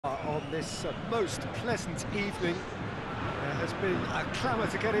this most pleasant evening. There has been a clamour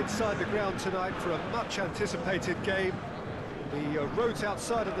to get inside the ground tonight for a much-anticipated game. The roads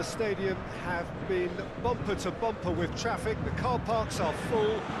outside of the stadium have been bumper to bumper with traffic. The car parks are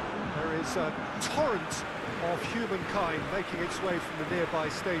full. There is a torrent of humankind making its way from the nearby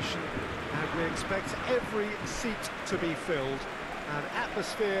station, and we expect every seat to be filled. An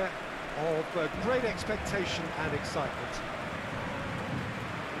atmosphere of great expectation and excitement.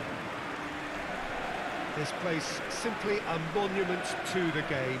 This place simply a monument to the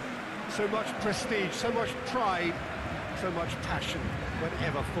game. So much prestige, so much pride, so much passion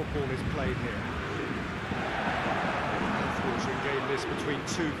whenever football is played here. Unfortunate game this between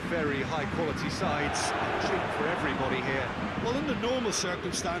two very high-quality sides. A treat for everybody here. Well, under normal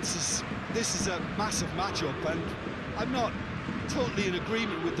circumstances, this is a massive match-up, and I'm not totally in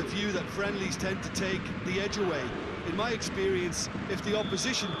agreement with the view that friendlies tend to take the edge away. In my experience, if the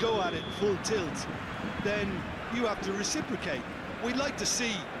opposition go at it full tilt, then you have to reciprocate. We'd like to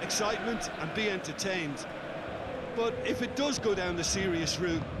see excitement and be entertained, but if it does go down the serious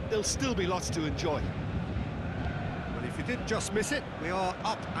route, there'll still be lots to enjoy. Well, if you didn't just miss it, we are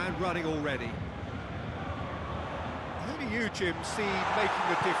up and running already. Who do you, Jim, see making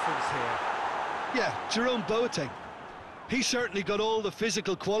the difference here? Yeah, Jerome Boateng. He's certainly got all the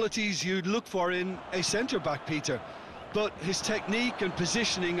physical qualities you'd look for in a centre-back, Peter. But his technique and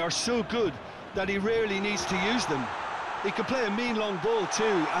positioning are so good that he rarely needs to use them. He can play a mean long ball too,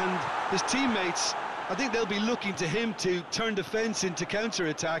 and his teammates, I think they'll be looking to him to turn defence into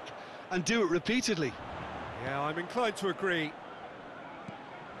counter-attack and do it repeatedly. Yeah, I'm inclined to agree.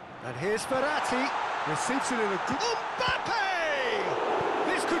 And here's Verratti. Receives it in a good...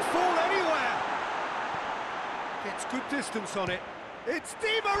 Mbappe! This could fall anywhere. Gets good distance on it. It's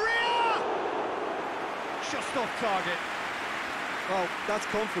Di Maria! Just off target. Well, that's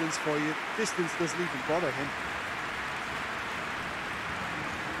confidence for you. Distance doesn't even bother him.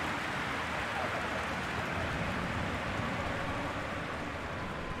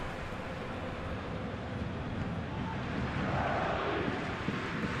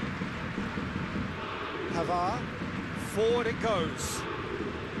 Pavard, forward it goes.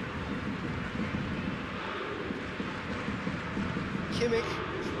 Kimmich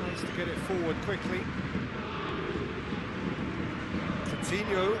tries to get it forward quickly.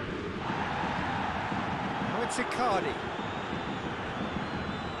 Coutinho. Now it's Icardi.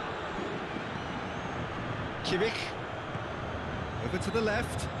 Kimmich. Over to the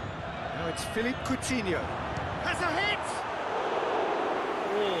left. Now it's Philippe Coutinho. Has a hit!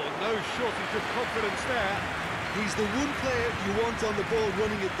 Oh, no shortage of confidence there. He's the one player you want on the ball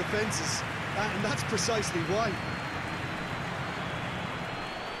running at defences, and that's precisely why.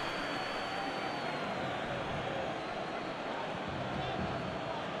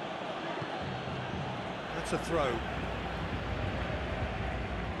 That's a throw.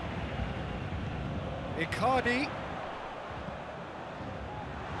 Icardi.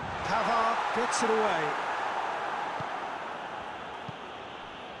 Pavard gets it away.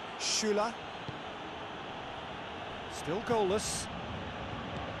 Schüller. Still goalless.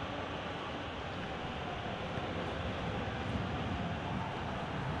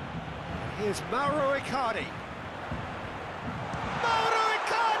 And here's Mauro Icardi. Mauro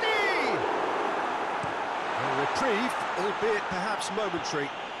Icardi! A reprieve, albeit perhaps momentary.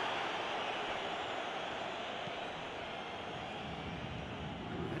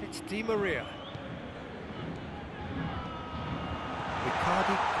 And it's Di Maria.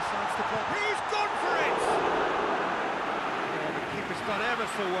 Icardi decides to block. He's gone for it! Oh, the keeper's done ever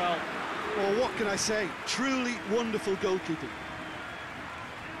so well. Well, what can I say? Truly wonderful goalkeeping.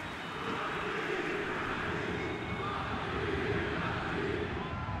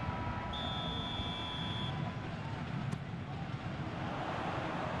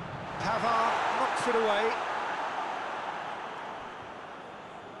 Pavard knocks it away.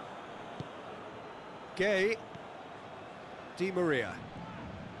 Gay. Di Maria.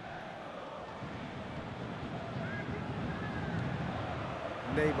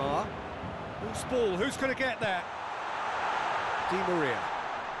 Neymar. Who's ball? Who's going to get there? Di Maria.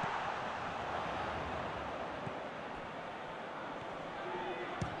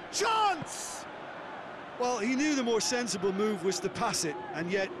 Chance! Well, he knew the more sensible move was to pass it, and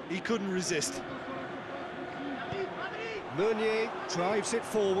yet he couldn't resist. Meunier drives it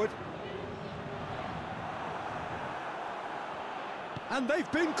forward. And they've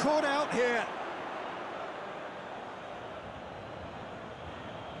been caught out here.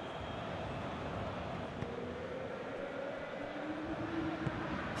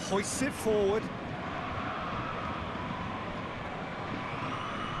 Hoists it forward.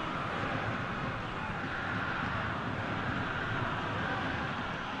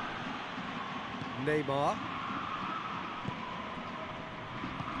 Neymar.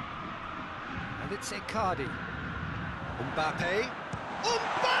 And it's Icardi. Mbappe.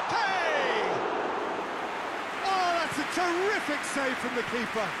 Mbappe! Oh, that's a terrific save from the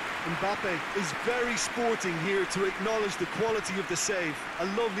keeper. Mbappe is very sporting here to acknowledge the quality of the save. A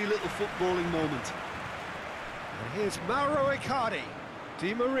lovely little footballing moment. And here's Mauro Icardi.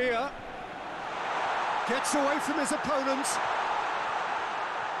 Di Maria gets away from his opponent.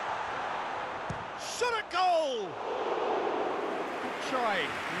 Shot at goal! Good try.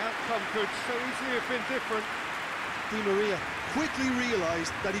 The outcome could so easily have been different. Di Maria quickly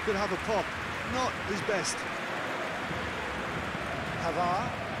realised that he could have a pop. Not his best. Pavard.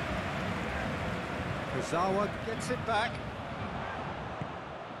 Kurzawa gets it back.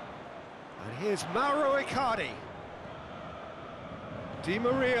 And here's Mauro Icardi. Di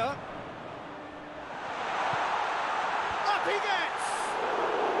Maria. Up he gets!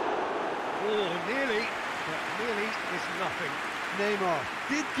 Oh, nearly, but nearly is nothing. Neymar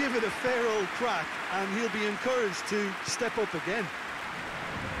did give it a fair old crack, and he'll be encouraged to step up again.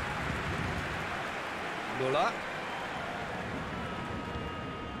 Muller.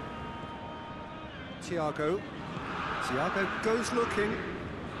 Thiago goes looking.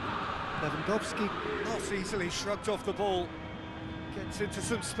 Lewandowski not easily shrugged off the ball. Gets into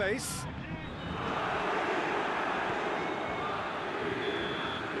some space.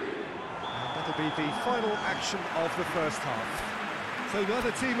 And that'll be the final action of the first half. So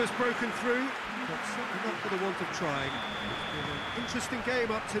neither team has broken through, but certainly not for the want of trying. It's been an interesting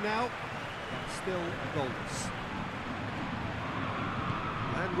game up to now, but still goalless.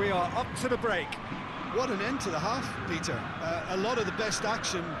 And we are up to the break. What an end to the half, Peter. A lot of the best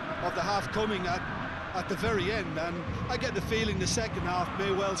action of the half coming at the very end, and I get the feeling the second half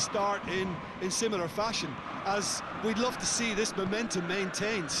may well start in similar fashion, as we'd love to see this momentum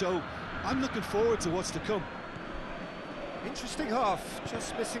maintained, so I'm looking forward to what's to come. Interesting half,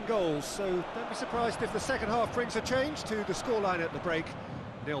 just missing goals, so don't be surprised if the second half brings a change to the scoreline at the break,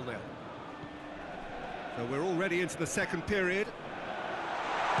 0-0. So we're already into the second period.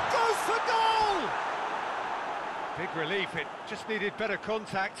 Goes for goal! Big relief, it just needed better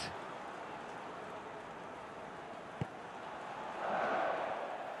contact.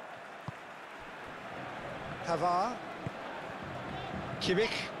 Pavard.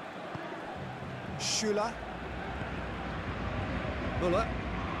 Kimmich. Schüller. Muller.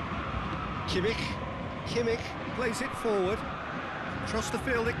 Kimmich plays it forward. Across the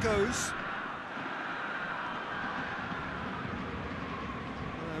field it goes.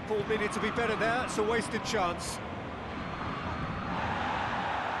 Ball needed to be better there, it's a wasted chance.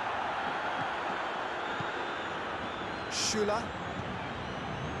 Schüller.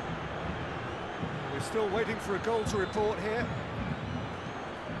 We're still waiting for a goal to report here.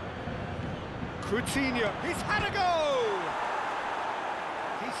 Coutinho, he's had a go!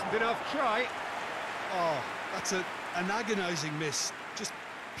 Decent enough try. Oh, that's an agonising miss, just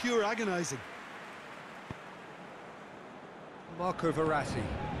pure agonising. Marco Verratti.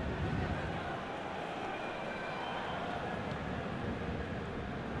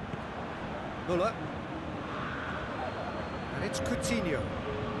 Muller. And it's Coutinho.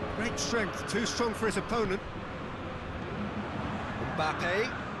 Great strength, too strong for his opponent. Mbappe.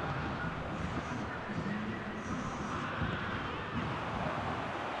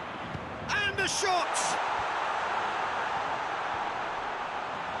 And a shot!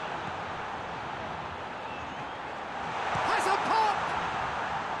 Has a pop!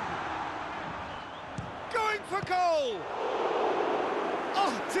 Going for goal!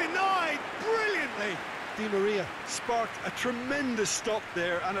 Oh, denied brilliantly! Di Maria sparked a tremendous stop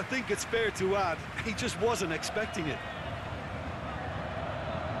there, and I think it's fair to add, he just wasn't expecting it.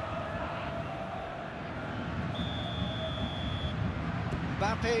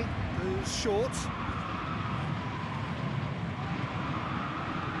 Mbappe goes short.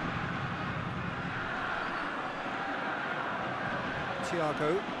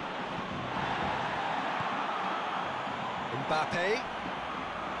 Thiago. Mbappe.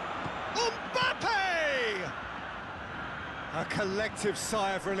 Mbappe! A collective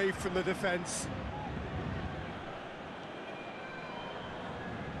sigh of relief from the defence.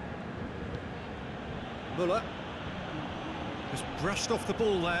 Muller. Just brushed off the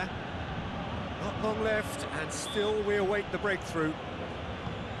ball there. Not long left, and still we await the breakthrough.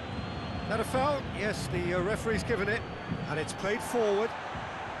 That a foul? Yes, the referee's given it, and it's played forward.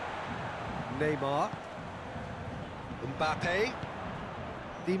 Neymar. Mbappe.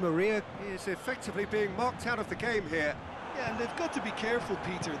 Di Maria is effectively being marked out of the game here. Yeah, and they've got to be careful,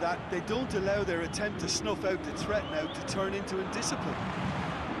 Peter, that they don't allow their attempt to snuff out the threat now to turn into indiscipline.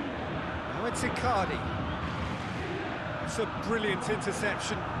 Now it's Icardi. It's a brilliant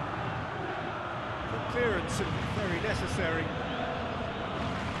interception. Good clearance and very necessary.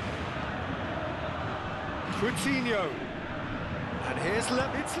 Coutinho. And here's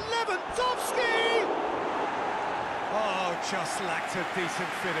it's Lewandowski! Oh, just lacked a decent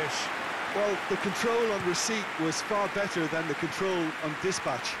finish. Well, the control on receipt was far better than the control on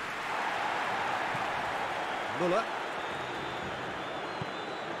dispatch. Muller.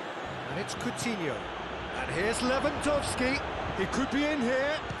 And it's Coutinho. And here's Lewandowski. He could be in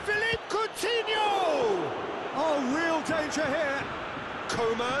here. Philippe Coutinho! Oh, real danger here.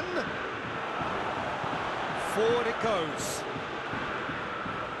 Coman. Forward it goes.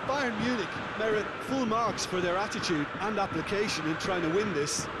 Bayern Munich merit full marks for their attitude and application in trying to win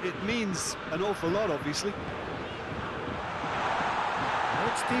this. It means an awful lot, obviously. Now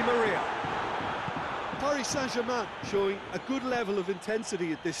it's Di Maria. Paris Saint-Germain showing a good level of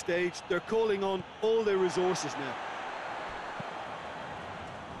intensity at this stage. They're calling on all their resources now.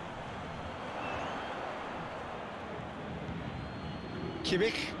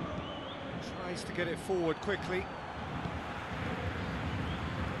 Kimmich tries to get it forward quickly.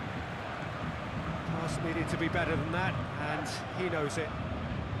 Pass needed to be better than that, and he knows it.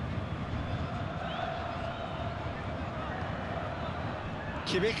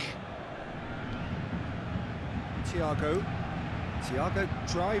 Kimmich. Thiago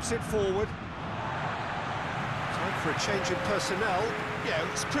drives it forward. Time for a change in personnel. Yeah,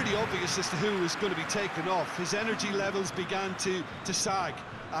 it's pretty obvious as to who was going to be taken off. His energy levels began to sag,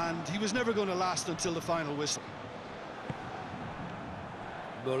 and he was never going to last until the final whistle.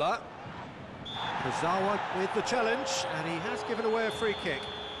 Muller. Kurzawa with the challenge, and he has given away a free kick.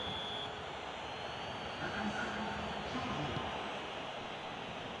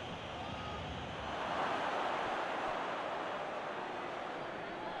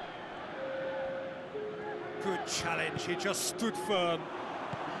 Good challenge, he just stood firm.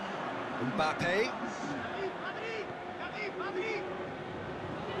 Mbappe.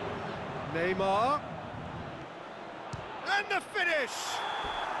 Neymar. And the finish!